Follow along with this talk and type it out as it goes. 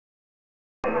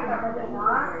So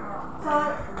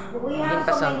we have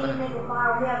so many,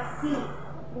 we have C.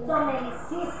 So many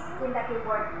C's in the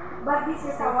keyboard. But this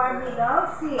is our middle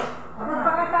C.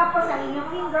 Pagkatapos, ang inyong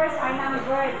fingers are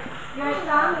numbered. Your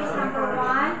thumb is number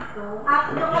 1, up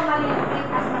to maliit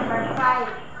as number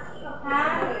 5. Ha?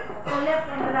 So left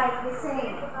and right, the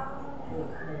same.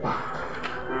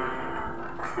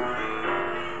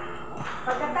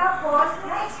 Pagkatapos,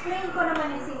 na-explain ko naman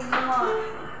yung sa inyo.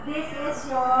 This is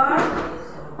your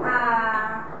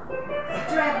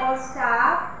treble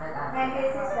staff, and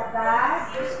this is the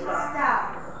bass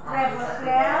staff. Treble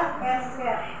clef, S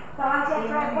clef. So, ang siya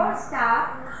treble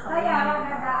staff, kaya lang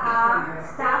na ang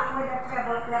staff with the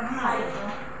treble clef side.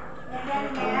 And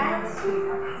then next,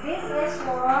 this is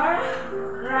your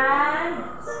grand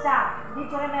staff. Did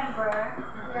you remember?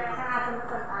 Sa ating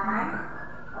tutunan.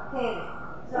 Okay.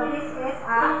 So, this is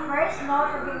first note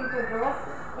to be introduced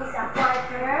is a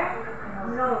quarter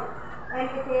note. And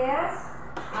it is,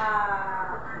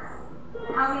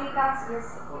 how many counts is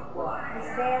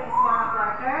there? Is one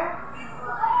quarter?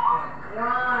 1.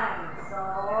 So,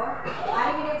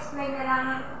 I'm going to explain na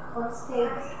lang on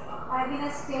stage. I'm going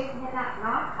to state na lang,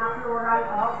 no? A plural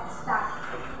of staff.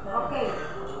 Okay.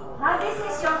 Now, this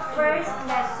is your first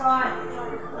lesson.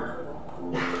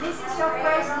 This is your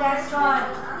first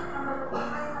lesson.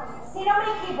 Sino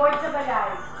may keyboard sa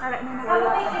balay?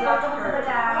 Ano may keyboard sa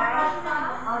balay?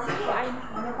 Sige.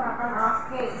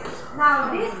 Okay. Now,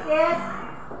 this is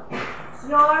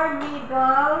your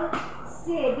middle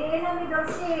C. Diin ang middle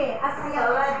C. As I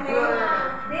have explained,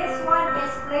 this one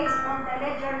is placed on the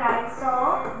ledger line. So,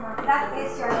 that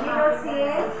is your middle C.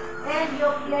 And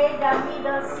you play the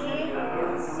middle C.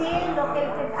 C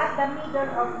located at the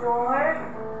middle of your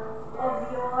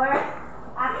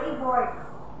keyboard.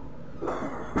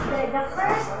 The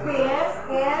first piece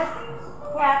is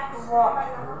catwalk.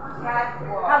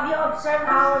 Have you observed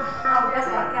how does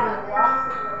the cat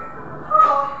walk?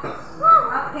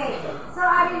 Okay. So,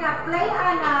 ari na play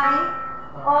anay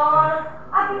or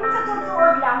abi mo sa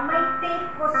tutuod lang may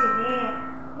tape ko sini.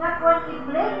 Nga kung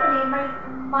i-play mo ni may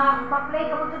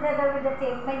ma-play ka mo together with the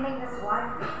tape may -1.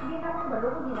 Hindi na mo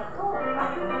balo hindi na to.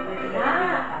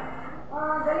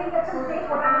 Galing ka sa tape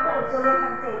o ano to usulit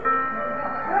ng tape.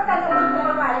 Pero tanong mo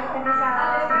mabalik ka na sa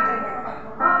internet.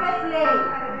 Okay, play.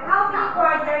 How many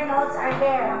quarter notes are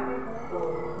there?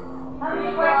 How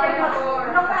many quarter notes?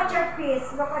 Look at your piece.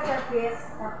 Look at your piece.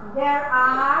 There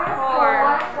are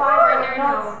 4 quarter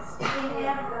notes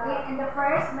in the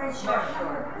first measure.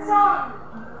 So,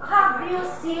 have you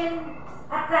seen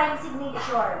a time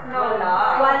signature? No.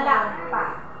 Wala pa.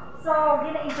 So,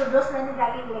 gina-introduce na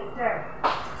nila later.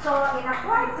 So, in a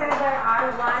quarter, there are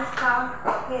 1 count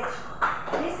each.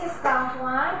 This is count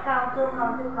 1, count 2,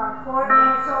 count 3, count 4,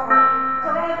 and so on. So,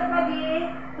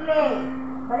 everybody, play.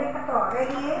 Balik ka to.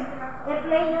 Ready?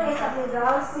 I-play nyo is a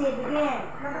middle C. Begin.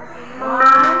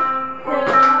 1, 2,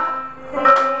 3,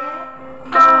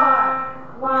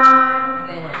 4. 1,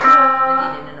 2,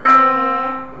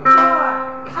 3,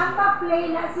 4. Ang pa-play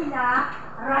na sila,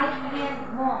 right hand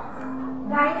mo.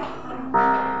 Right?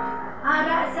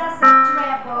 Ara sa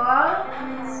treble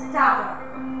staff.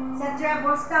 Sa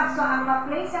treble staff. So, ang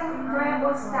ma-play sa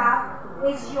treble staff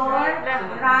is your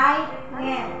right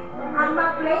hand. Ang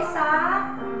ma-play sa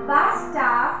bass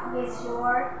staff is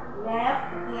your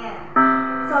left hand.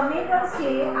 So, middle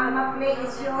C, ang ma-play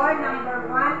is your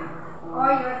number 1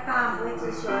 or your thumb, which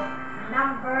is your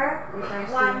number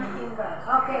 1 finger.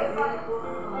 Okay.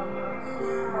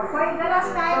 For the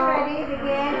last time, ready?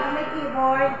 Begin on my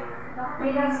keyboard.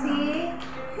 Middle C.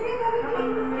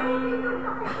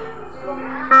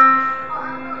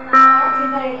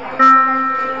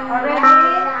 Already?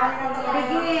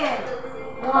 Begin.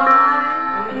 1,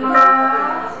 2,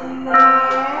 3,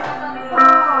 4.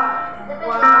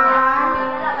 1,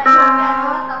 2,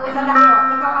 3,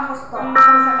 4. Ikaw ang gusto.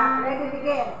 Ready?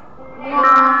 Begin. 1,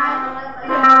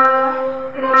 2,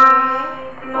 3,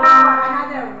 4.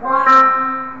 Another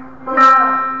 1, 2,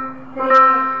 3,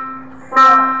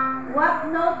 4.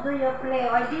 What note do you play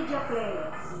or did you play?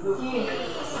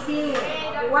 C.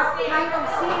 What kind of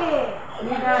C?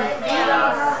 Middle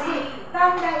C.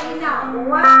 Tandain na.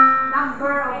 What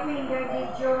number of finger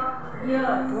did you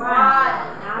use? 1.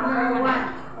 Number 1.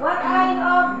 What kind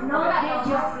of note did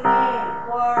you play?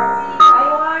 Quarter.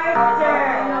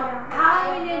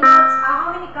 How many notes?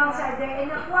 How many counts are there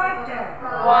in a quarter?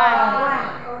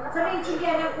 1. So,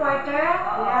 naintindihan ng quarter?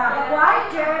 Yeah.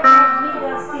 Quarter and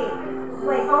middle C.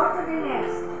 Wait, go to the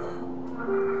next.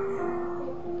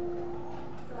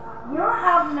 You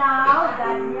have now the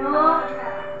new.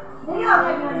 Do you have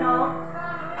a new note?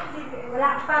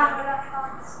 Wala pa.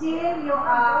 Still, you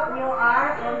are on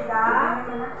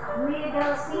the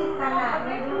Middle C ka na.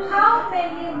 How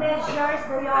many measures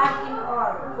do you have in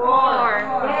all?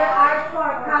 4. There are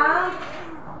 4. Count.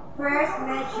 First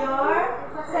measure,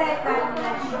 second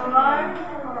measure,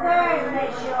 third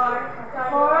measure,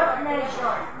 fourth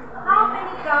measure. How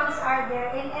many counts are there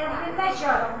in every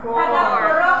measure? 4.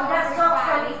 Tagapurok na sok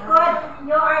sa likod.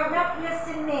 You are not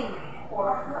listening.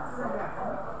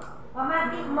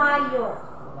 Pamatik Mayo.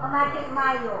 Pamatik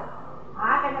Mayo.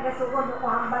 Kaya nagasugod ako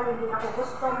hambal, hindi ako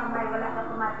gusto na may wala ka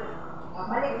pamatik.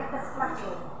 Balik na sa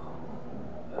klasyo.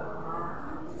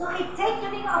 So, i-take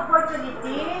yun yung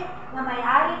opportunity na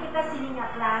may-ari kita sining nga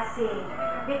klase.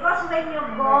 Because when you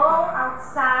go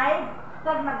outside,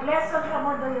 pag mag-lesson ka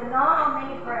mo, do you know how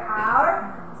many per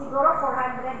hour? Siguro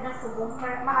 400 na subong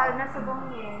per Mahal na subong,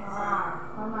 yes.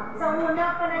 So,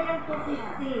 muna pa na yung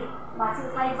 250. Basil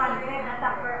 500 na ta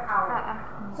per hour.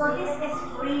 So, this is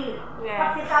free. Yes.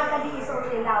 Capital ka di is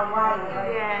only laway.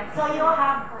 Yes. So, you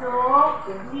have to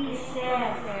listen.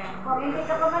 Kung hindi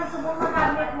ka pa man subong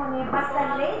magamit mo ni,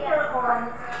 basta later on,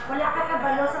 wala ka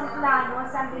kabalo sa plano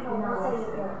sa binuno sa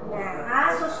iyo.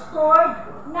 So, stored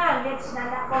knowledge na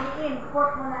na kung input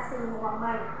mo na sa iyo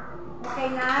kamay.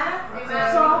 Okay na?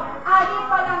 So, ali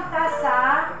pa lang ka sa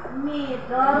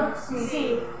middle C.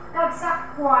 Kag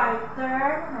sa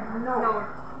quarter note.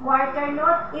 Quarter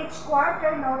note, each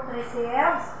quarter note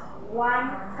receives 1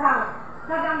 count.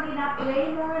 Kag ang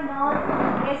gina-play mo nga note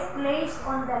is placed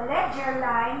on the ledger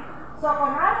line. So,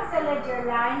 kung ano sa ledger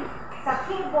line, sa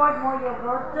keyboard mo, you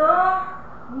go to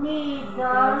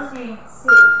middle C.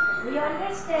 Do you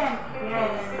understand?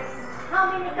 Yes. How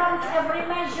many counts every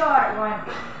measure?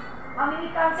 1. How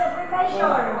many counts every measure?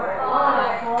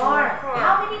 4.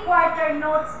 How many quarter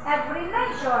notes every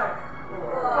measure?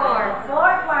 4.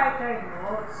 4 quarter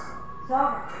notes. So,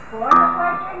 4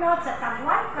 quarter notes. At ang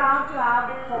 1 count, you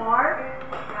have 4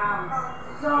 counts.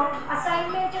 So,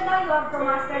 assignment yun na, you have to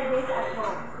master this at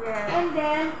home. And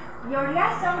then, your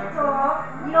lesson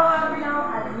 2, you have now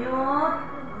a new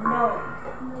note.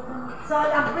 So,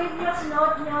 ang previous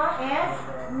note nyo is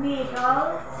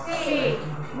middle C.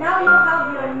 Now you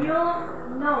have your new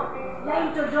note.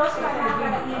 Na-introduce ka na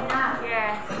kanina.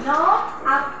 Yes. No?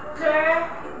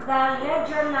 After the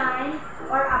ledger line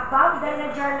or above the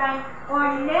ledger line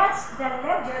or next the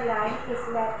ledger line is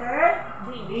letter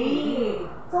D.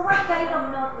 So what kind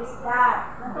of note is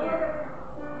that?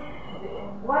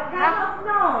 What kind of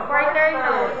note? Quarter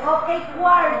note. Okay,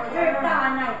 quarter ka,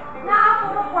 anay. Naapo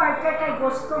mo quarter kay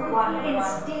gusto mo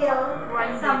i-instill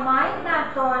sa mind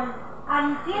naton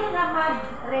until na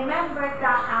mag-remember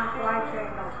ka ang quarter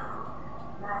note.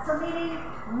 So, meaning,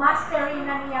 mastering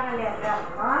na niya ang letter.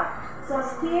 So,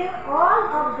 still, all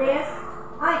of this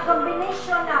ay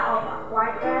combination na of a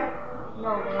quarter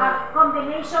note. A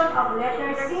combination of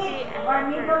letter C or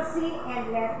middle C and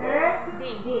letter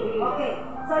D. Okay.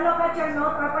 So, look at your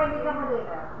note or pwede ka mo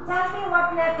dito. Tell me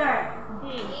what letter? D.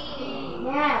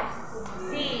 Yes.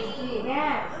 C.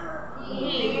 Yes.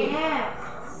 E. Yes.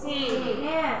 C.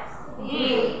 Yes. D.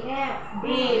 Yes. B.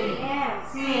 Yes.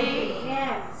 C.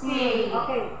 Yes. C.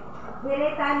 Okay. Will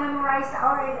I memorize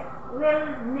or will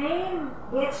name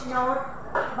each note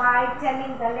by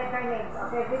telling the letter names?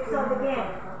 Okay, so begin.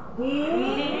 D,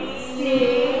 C,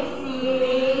 D,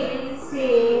 C,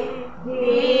 D,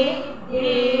 D,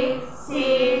 C,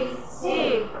 C.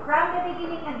 From the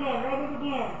beginning again. Ready,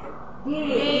 begin. D,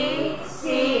 C,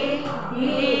 D,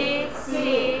 C,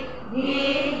 D,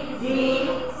 D,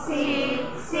 C,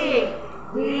 C.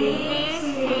 D, C,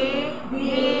 D,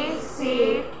 C,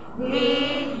 D,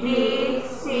 D,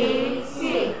 C,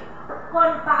 C.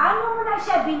 Kung paano mo na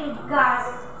siya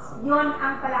binigkas, yun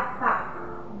ang palakpak.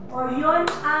 Or yun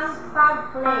ang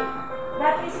pag-play.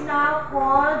 That is now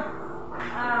called,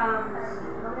 ano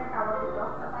na tawag ito?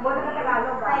 Wala ka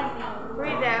Tagalog ba?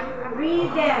 Rhythm.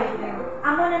 Rhythm.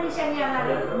 Amo na ni siya niya nga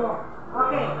ritmo.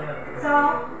 Okay. So,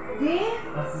 D,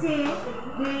 C,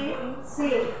 D, C,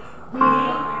 D,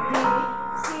 D,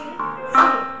 C, C,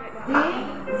 D,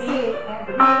 C,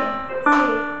 D, C,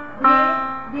 D,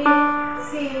 D,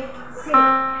 C, C.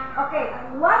 Okay,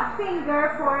 what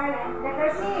finger for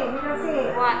letter C? Middle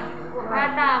C.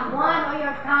 Bottom. 1 or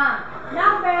your thumb.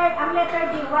 Number, ang letter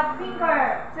D, what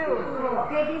finger? 2.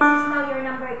 Okay, this is now your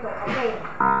number 2. Okay.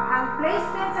 Ang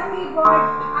placement sa keyboard,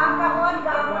 ang kahon,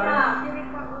 muna.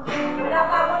 Wala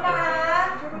ka muna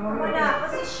ha. Muna,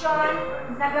 position,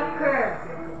 naga-curve.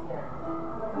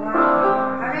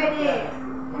 Ready?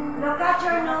 Look at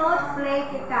your note, play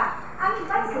kita. Ang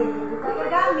iba, pwede ka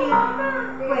kagamit.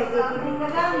 Pwede hindi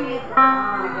kagamit.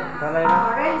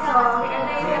 Lorenzo.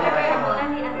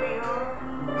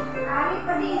 Ari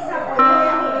pa di isa po.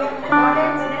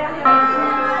 Lorenzo.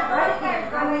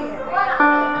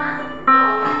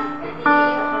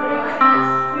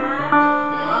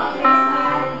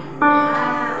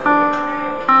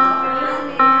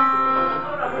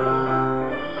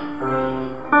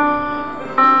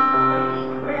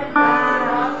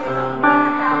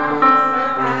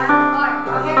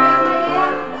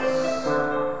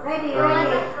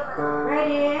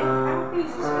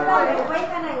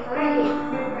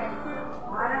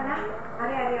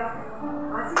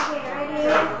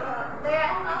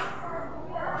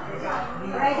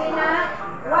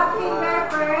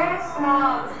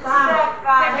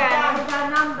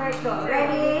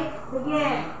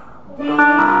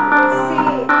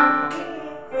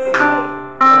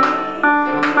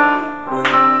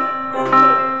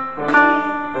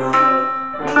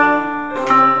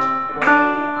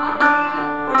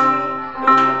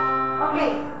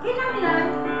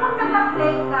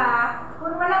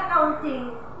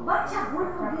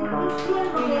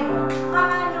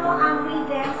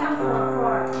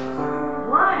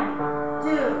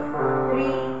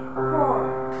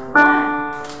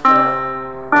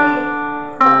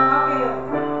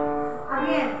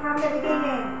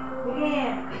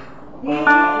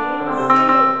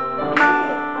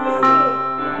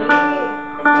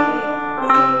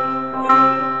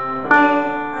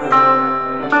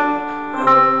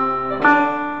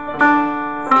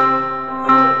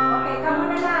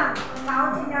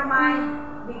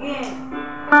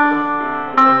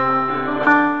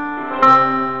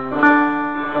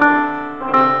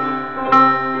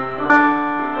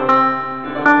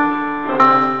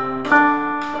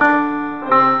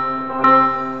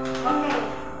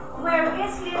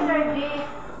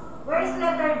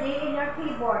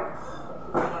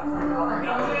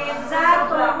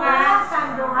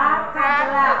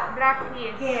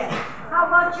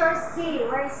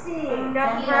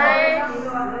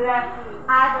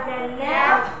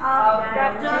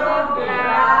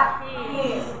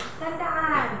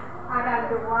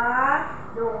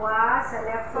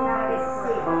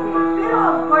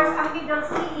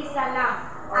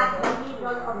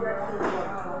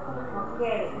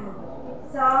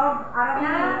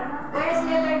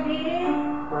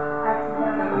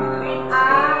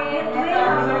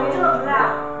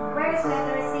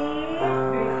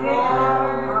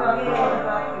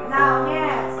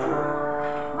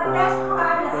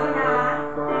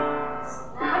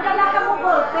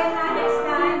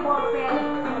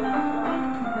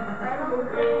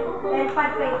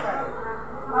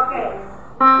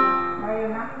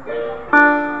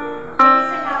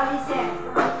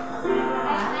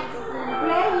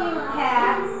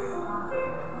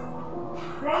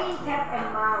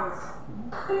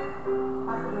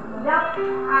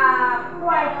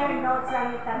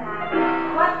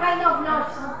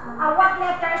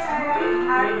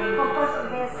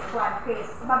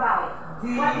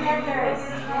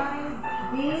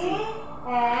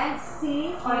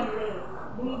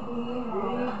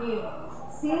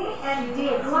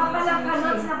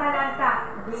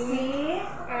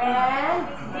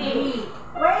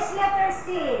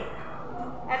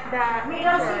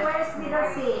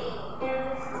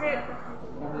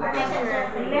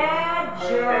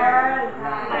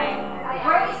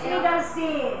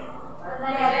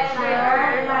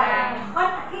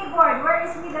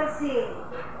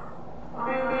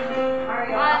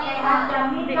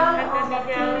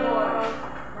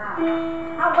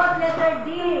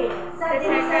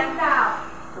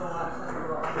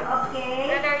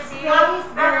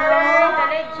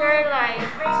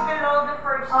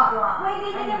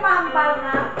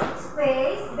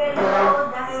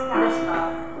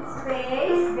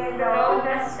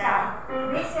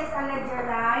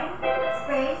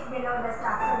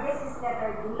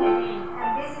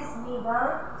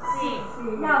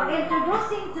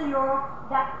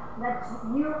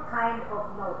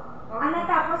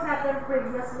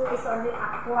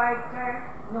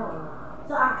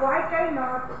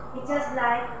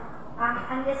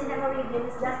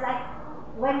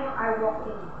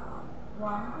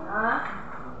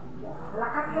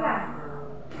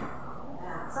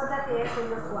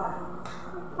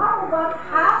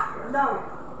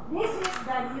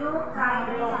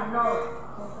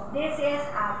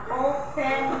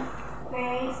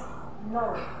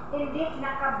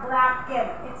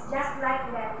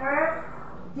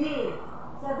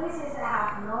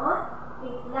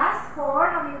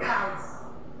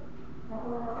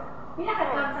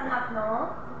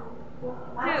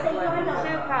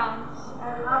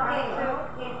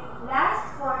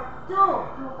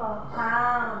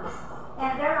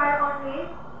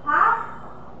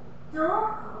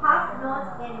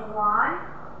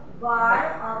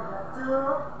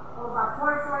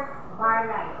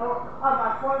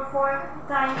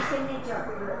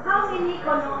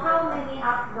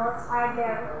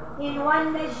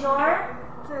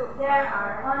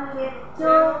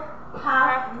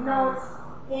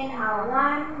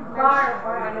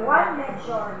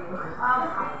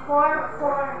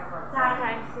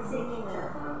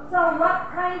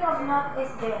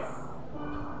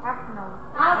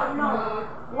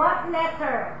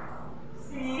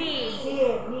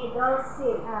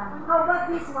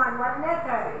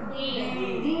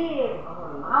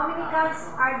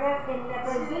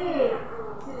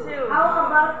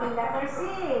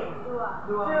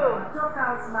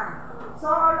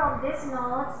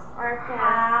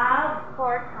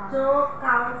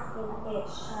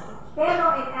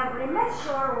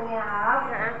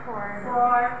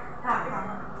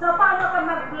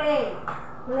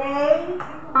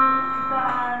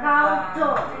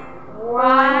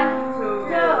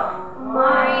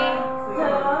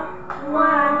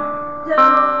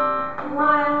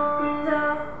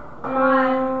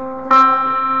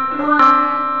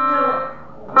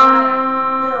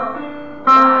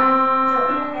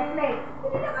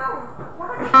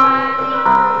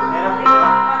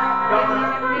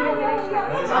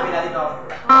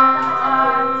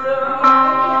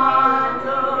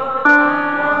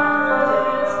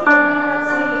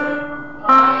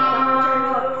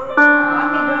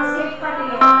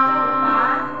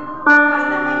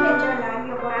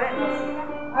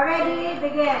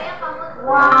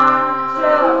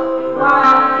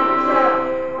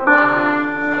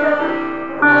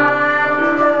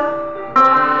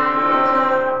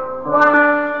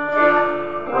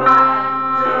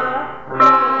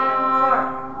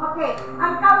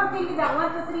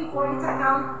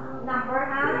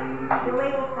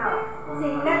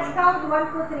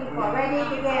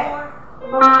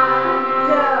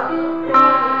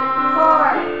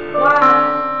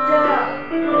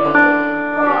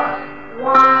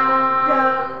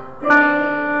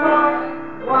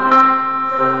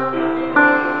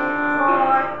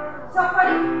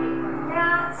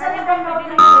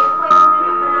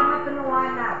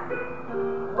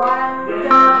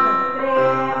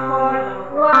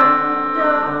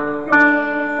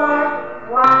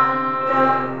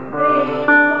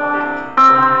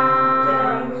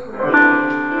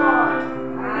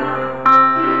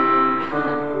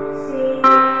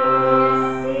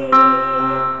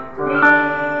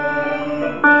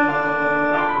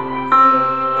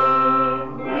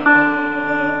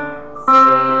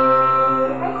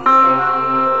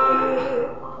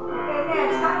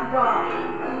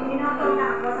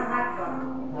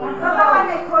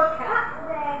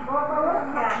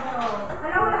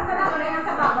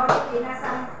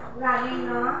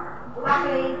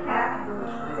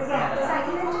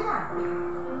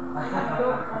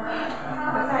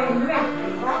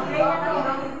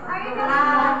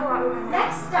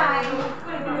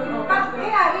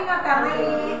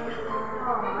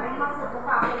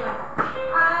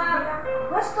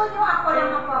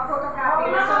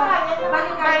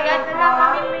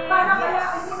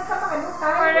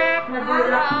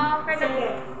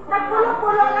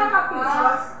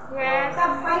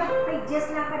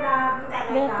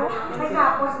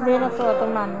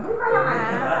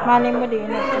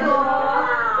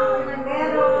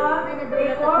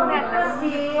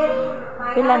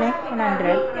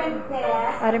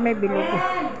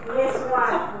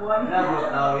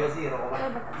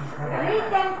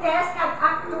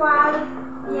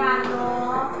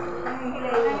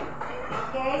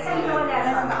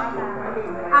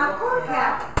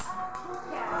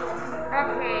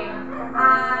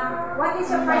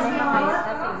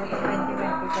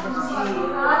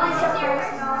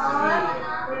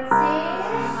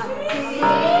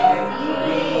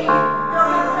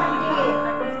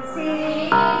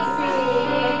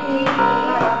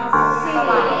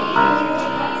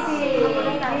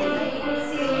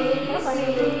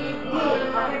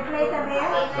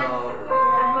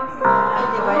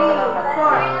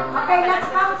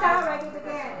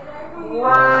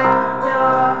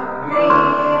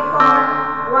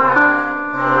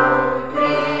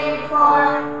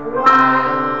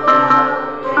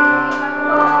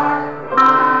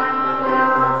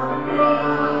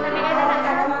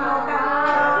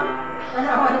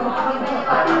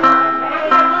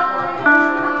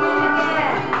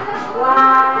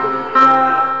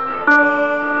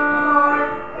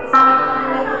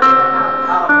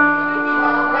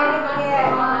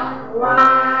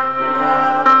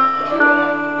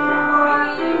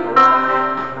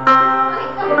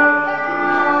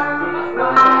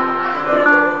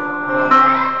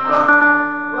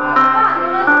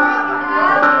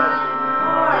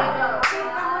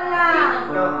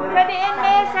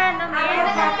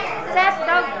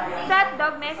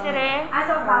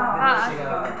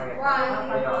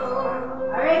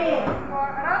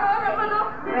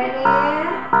 Ready?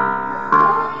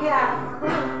 Yeah.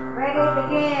 Ready,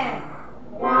 begin.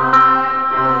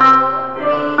 1, 2,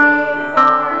 3,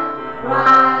 4.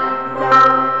 1,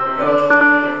 2,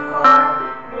 3, 4.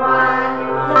 1,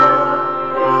 2,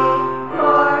 3,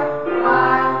 4.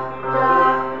 1,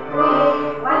 2,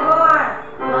 3. One more.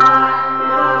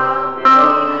 1,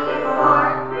 2, 3,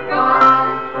 4. 1, 2, 3, 4. 1,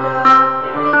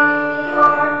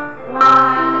 2, 1, 2,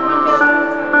 3,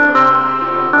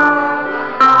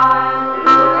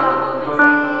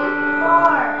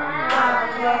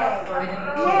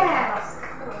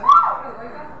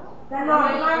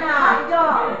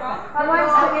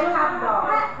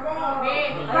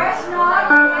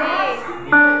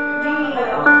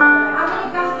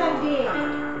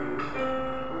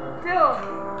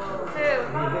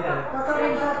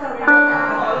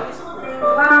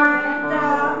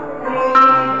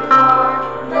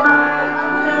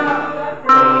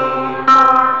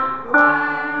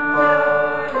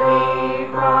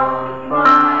 4.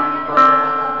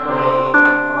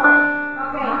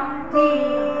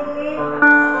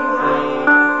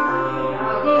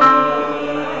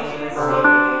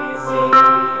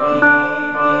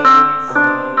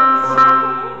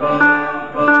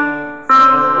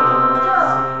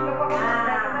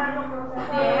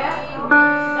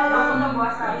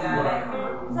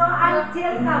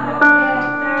 Ikaw,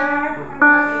 letter.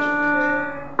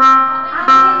 Ang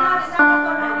pinots na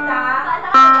kukunanta,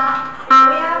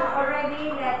 we have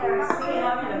already letter C,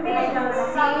 letter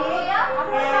C,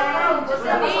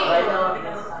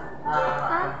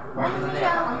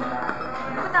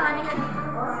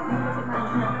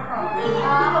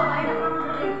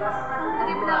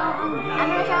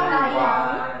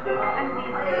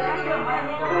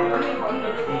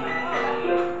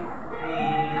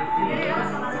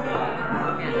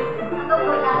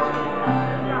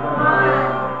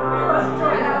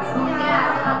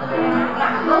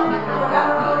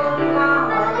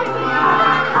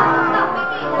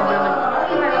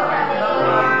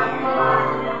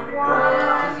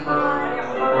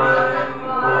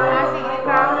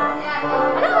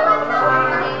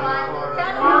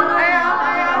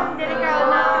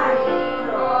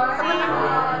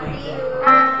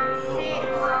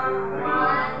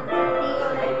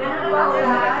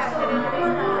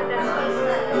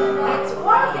 it's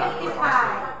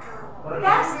 4:55.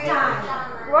 That's time.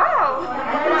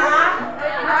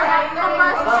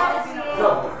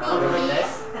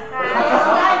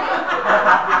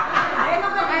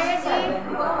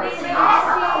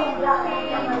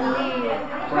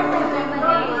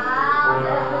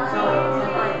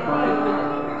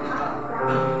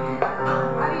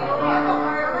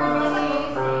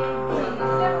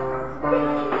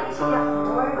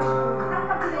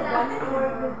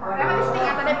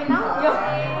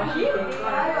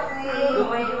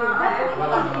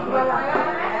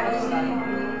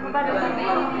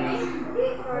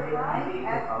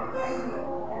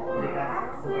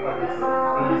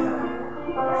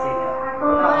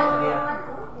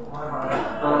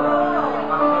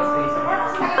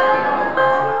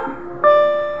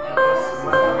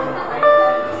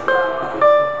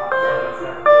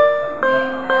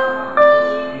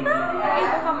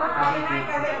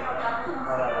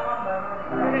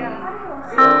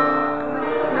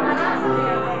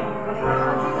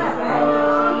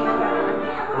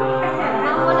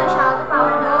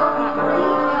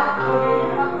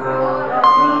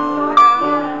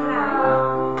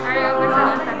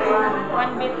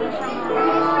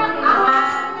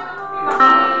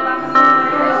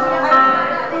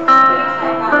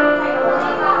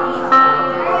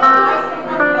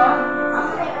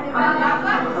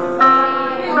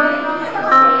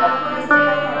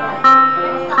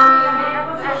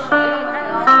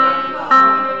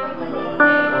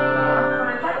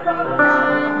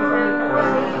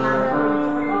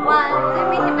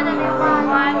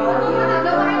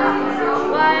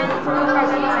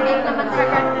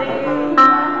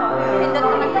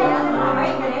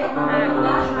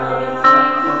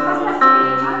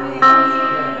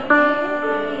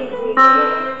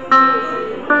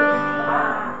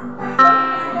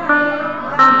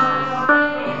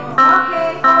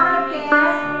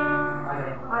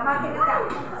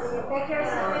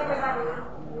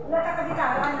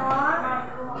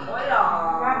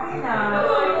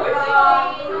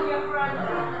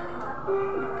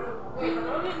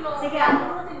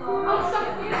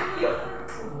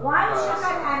 Once you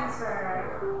can answer,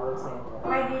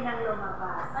 pwede nang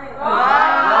lumabas. If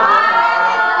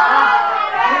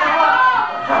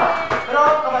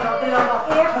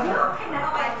you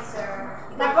cannot answer,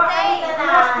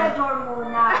 close the door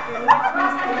muna.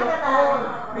 Close the door.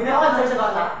 Pina-answer sa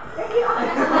bata?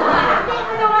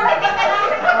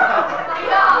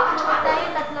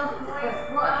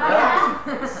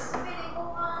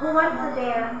 Who wants to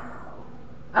dare?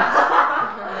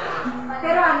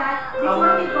 Pero anak,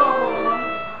 before we go home,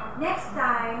 next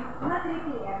time, mga 3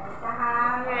 p.m.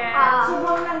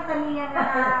 Subong lang kami yan na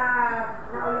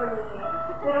ululi.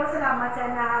 Pero salamat sa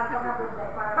nakakapagod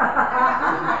para.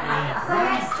 So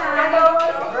next time,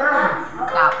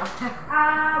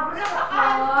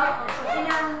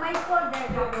 may folder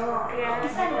dito.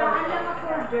 Isang daan lang ang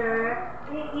folder,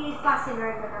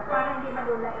 i-fastener ka na para hindi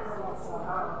madula yung lesson.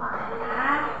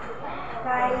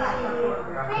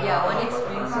 Yeah, one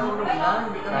experience sa ulo lang.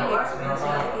 Hindi kami experience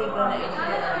sa ikaw na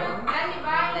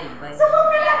So, huwag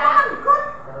na nakakangkot!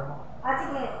 At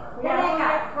sige,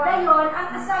 Daleka, ngayon, ang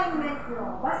assignment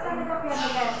nyo, basta nag-appear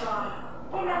ng lesson,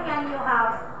 kailangan nyo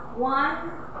have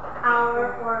 1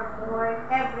 hour or more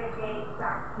every day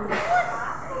practice.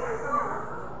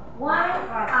 1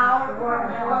 hour or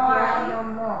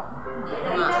more.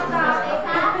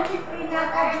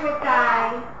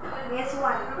 Pinag-advertise is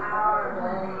 1 hour.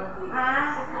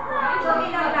 So,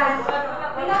 kailangan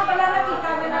pala nakita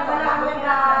nyo na pala ang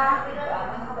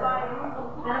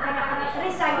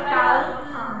recital.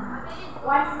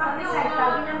 Once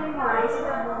mag-recital, ginamemorize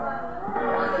na mo.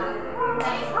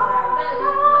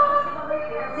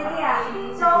 Sige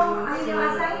So, ang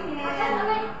inyong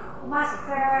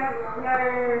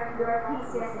your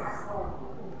pieces at home.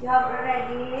 You have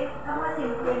already, ang mga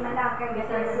simple man lang, kay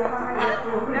letter C pa man lang,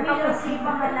 middle C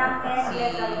pa man lang, and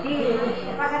letter D.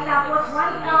 Pagkatapos,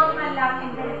 1 count man lang,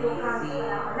 and then 2 counts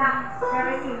man lang.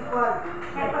 Very simple.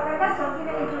 Kaya pagkatapos,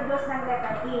 kina-introduce ng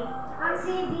letter E. Ang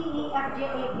C, D, E, F, G,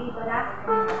 A, B, wala?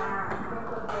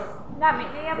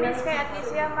 Dami. Kaya means kaya at least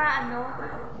yung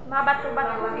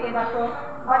mabato-bato.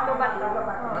 Bato-bato.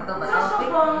 So,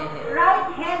 subong, right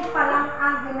hand pa lang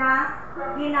ang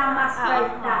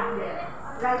ginamaster natin.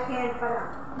 Right hand pa lang.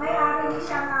 May ari niya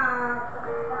siyang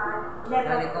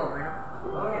letter.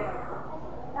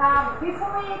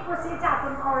 Before we proceed sa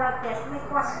atong oral test, may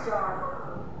question.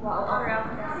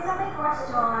 Sino may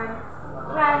question?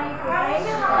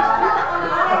 Clarification.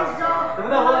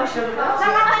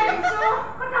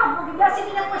 Kasi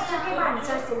nila question kayo,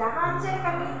 answer sila. Answer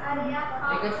kami.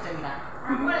 May question na.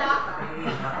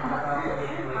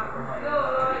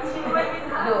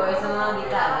 Doon sa mga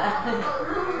gitara.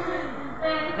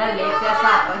 Galit siya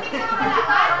sa akin.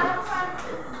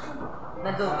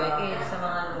 Nadugay kayo sa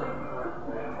mga doon.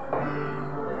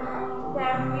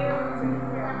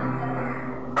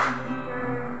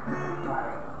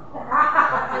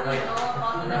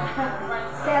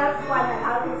 Self-one.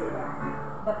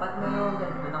 Dapat mo yung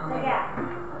ganito ng Sige.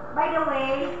 By the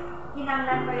way,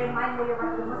 kinanglan pa rin mo yung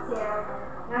mga mo self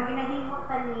na ginahimot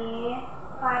tani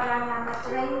para nga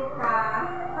matrain ka,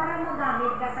 para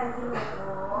magamit ka sa minuto.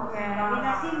 In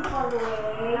a simple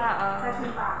way, sa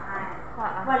simbahan.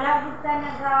 Wala bigta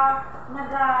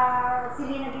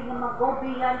sili na gid na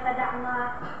mag-gobilan, tada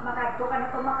nga makadto ka na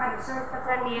ito, makansert ka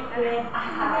sa litin.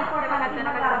 Ang importante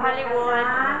na ka sa Hollywood.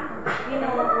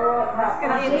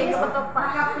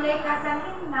 Maka-play ka sa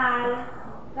himnal,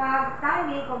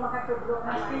 tani kung makatudlo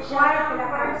ka choir pila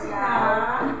ka siya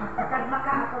kag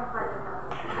maka-accompany na.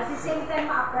 At the same time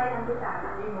ma-apply ang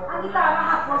gitara. Ang gitara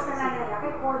hapos na nila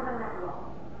kay chord na nila.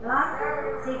 No?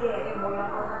 Sige.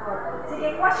 Sige,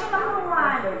 question number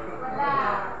 1.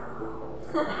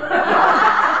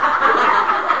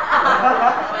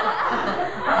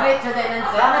 Wait, so then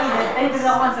answer. If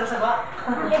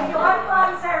you want to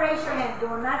answer, raise your hand.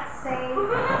 Do not say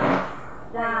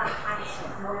the answer.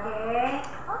 Okay?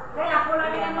 Kaya ako lang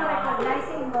din mo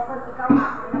recognizing mo kung ikaw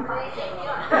ako na pa-answer.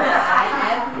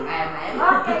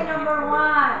 Okay, number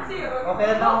 1. Okay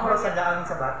na ako pero sadaan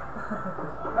sa bat.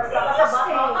 Basta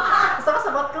sabat. Basta ka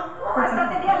sabat ko. Basta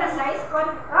hindi na size ko.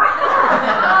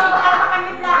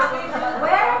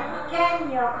 Where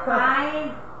can you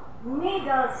find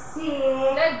middle C?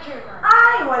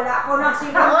 Ay, wala ko na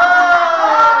sigaw.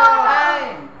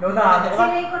 No na.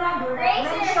 Silay ko na doon.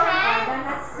 Mention I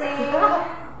not say the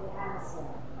answer.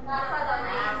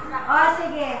 Oh,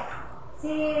 sige.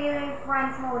 Si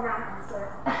Franz muna ang answer.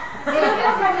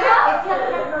 If you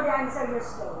don't know the answer, you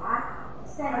stay, ha?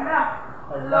 Stand up.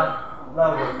 Alam.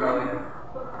 Love.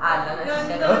 Alam na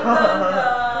siya.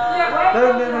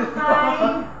 Where can you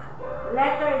find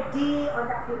letter D on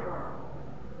the keyboard?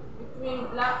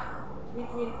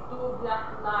 Between 2 black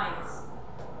lines.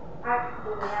 Do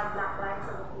we have black lines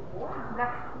on the keyboard?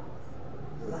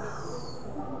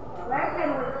 Where can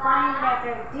we find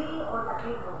letter D on the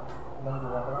keyboard?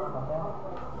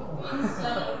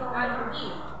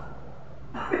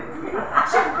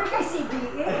 Siyempre kay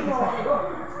CBA mo.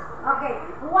 Okay,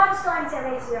 who wants to answer?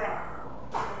 Raise your hand.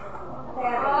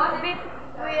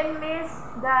 Between miss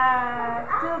the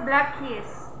 2 black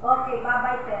keys. Okay,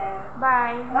 bye-bye, Ter.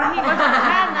 Bye.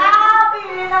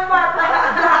 Pili ng bata.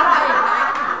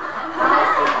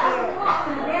 Sige.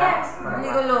 Next. Hindi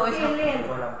ko luwas. Silin.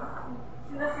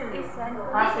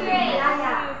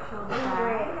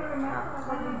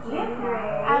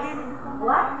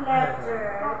 What letter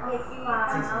is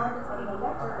found on the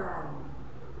letter line?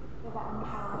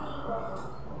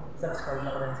 Subscribe na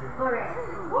ko rin siya. Correct.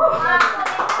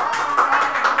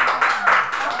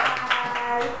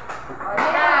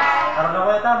 Karoon ako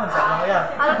yung tamang sa ako yan.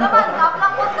 Alam naman,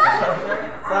 kaplang ko na.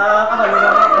 Sa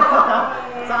kabalulang.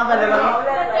 Sa kabalulang.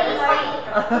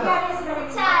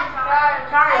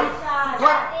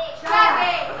 What?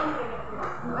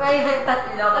 Ay,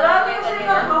 tatlo. Alam mo siya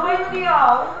na, gawin niyo.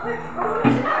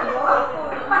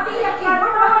 Pati yung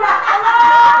keyboard na wala.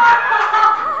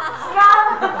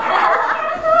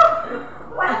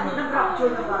 What?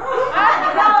 Nag-rapture na ba?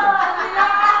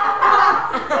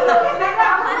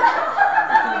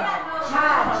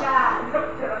 Chad.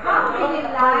 How many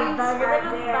lines are there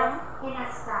in a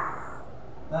staff?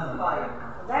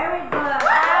 Very good.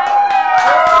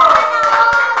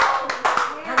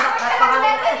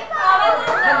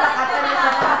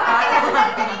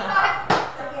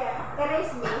 Sige,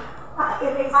 erase me.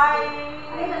 Erase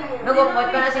me. Nagupot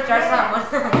pa na si Charles Hamon.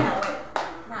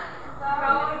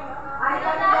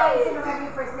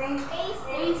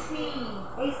 AC.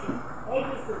 AC.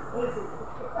 ABC. AC.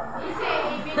 You say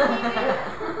ABC.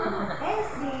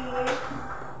 AC.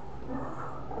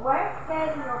 Where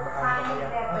can you find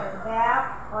letter F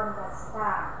on the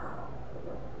staff?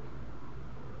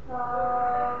 So,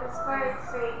 It's first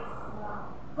phrase.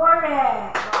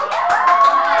 correct.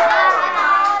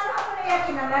 Ako na yan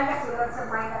kinalala sunod sa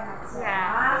mind ang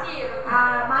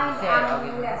mind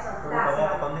ang lesson class.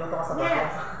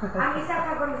 Yes. Ang isa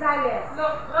ka Gonzales.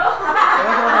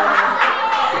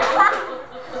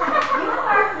 You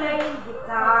are playing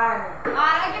guitar.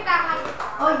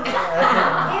 Oh,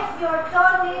 yeah. If your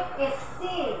tonic is C,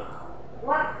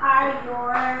 what are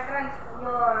your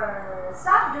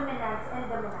subdominant and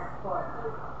dominant chord?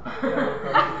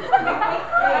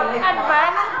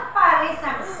 Advance. Anong pares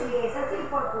ang C sa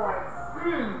simple chords?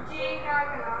 G ka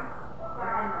na.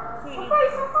 Ano? C.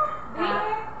 D.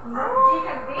 No. G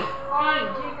kag D. Or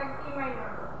G kag E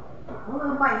minor.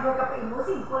 Oh my God, kapag mo,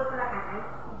 simple pala ka na.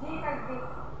 G kag D.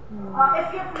 Oh, if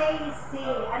you play C,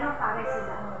 anong pares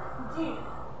sila? G.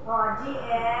 Oh, G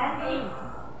and E.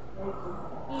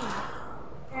 E.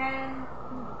 And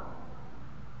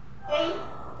A.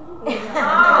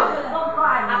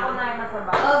 Ako na yung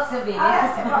masaba. Oh, sabihin.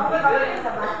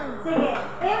 Sige,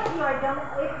 if your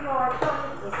tonic is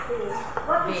C,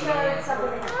 what is your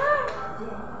subdominant?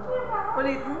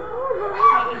 Ulit.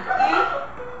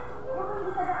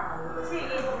 C.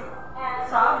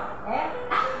 Sub? Eh?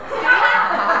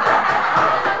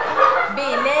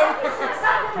 Bilin.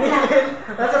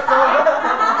 Nasa soba.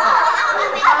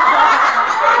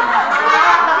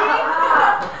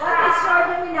 What is your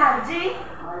dominant? G.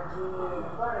 Oh, G.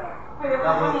 Correct.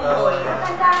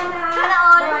 Tandaan na.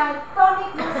 Dahil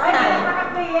tonic is C.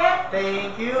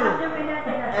 Thank you. Subdominant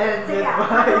na. And Sige,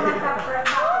 goodbye.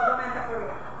 dumanta po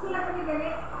yan. Sino pa ni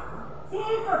galit? Si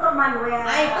Toto Manuel.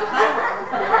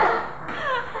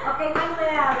 Okay,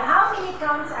 Manuel, how many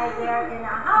counts are there in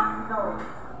a half note?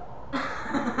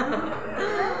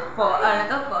 Ano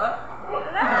to?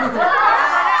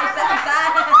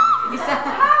 Isa.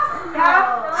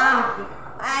 Half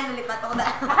Nalipat ako na.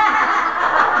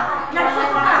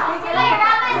 Nagsuko ka. Oy, sila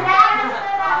ira.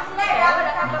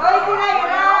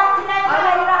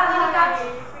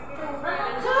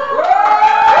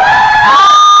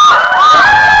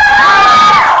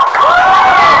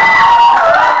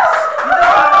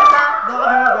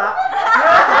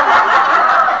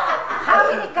 How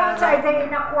many counts? How many counts are there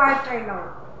in a quarter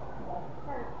note?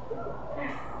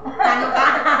 Ano ka?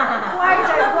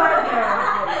 Quarter.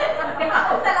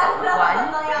 One.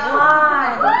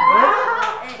 One.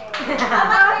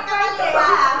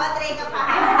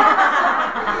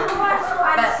 Who wants to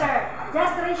answer?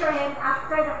 Just raise your hand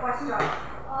after the question.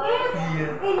 If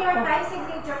in your time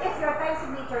signature, if your time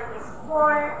signature is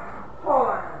 4,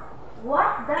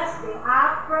 what does the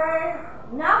upper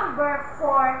number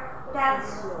 4 tells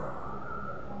you?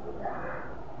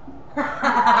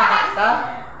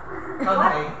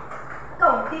 Okay.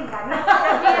 Counting ka na.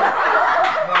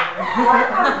 What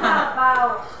ang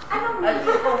babaw? Anong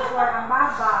meaning ko for ang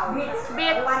babaw? Bits.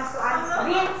 Who wants to answer?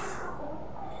 Bits.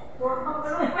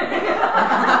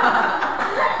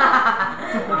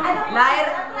 Liar.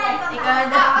 Ikaw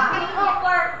na.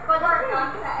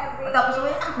 Tapos mo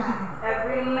yan.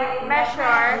 Every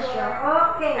Measure.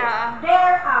 Okay. Yeah.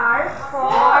 There are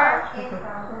four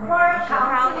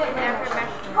counts in every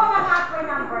measure. Kung ang upper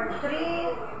number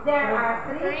 3, there are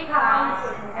 3 counts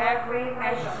in every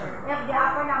measure. If the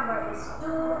upper number is 2,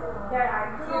 there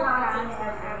are 2 counts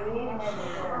in every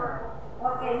measure.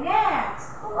 Okay,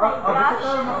 next. Oh my gosh.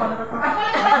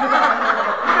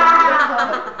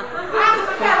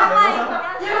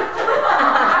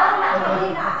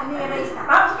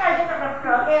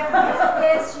 If this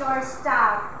is your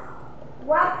staff,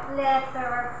 what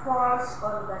letter falls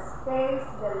on the space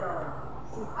below?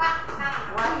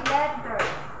 What letter?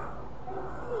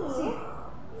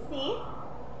 C?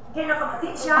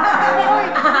 Kinakapatid siya.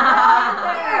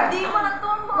 Di mo na to.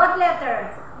 What letter?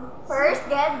 First,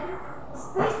 get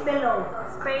Space below.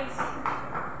 space.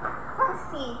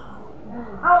 C.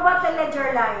 How about the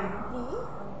ledger line? D.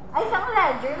 Ay, isang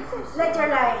ledger. Ledger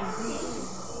line.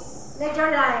 Ledger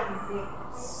line.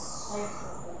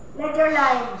 Ledger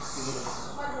line.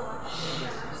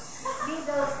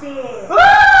 Middle C.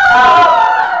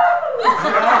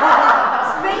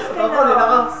 Space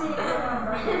below.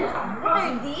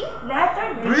 Letter D. Letter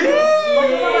D.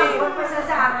 Huwag pa siya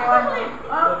sa akon.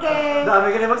 Okay. Dami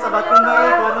ka na magsabat kung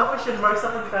bakit. Ano question mark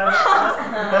sa kanta?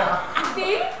 D.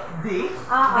 D?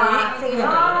 Sige.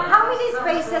 How many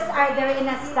spaces are there in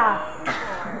a staff?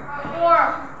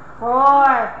 4.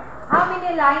 4. How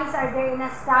many lines are there in a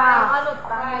staff? Ano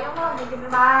tayo? Yung mga bigyan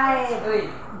ng 5. Uy,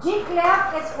 G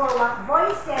clef is for what?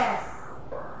 Voices.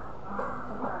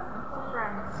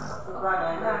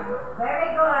 Very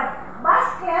good. Bass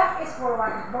clef is for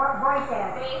what?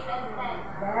 Voices.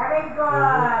 Very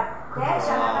good. Then,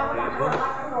 siya na lang ang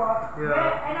kasama ko.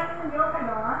 Anak mo yung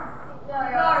ano?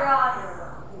 Joros.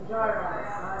 Sige.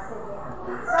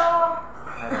 So,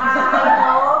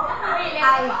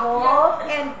 I hope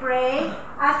and pray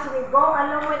as we go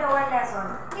along with our lesson,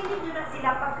 hindi nyo na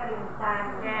sila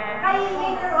pagkalimutan. Kaya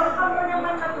later on, pa mo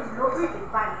naman matulog sa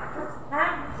ipan. Ha?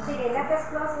 Sige, let us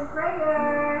close in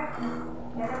prayer.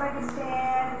 Everybody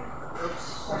stand.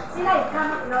 Sila, come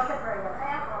and close in prayer.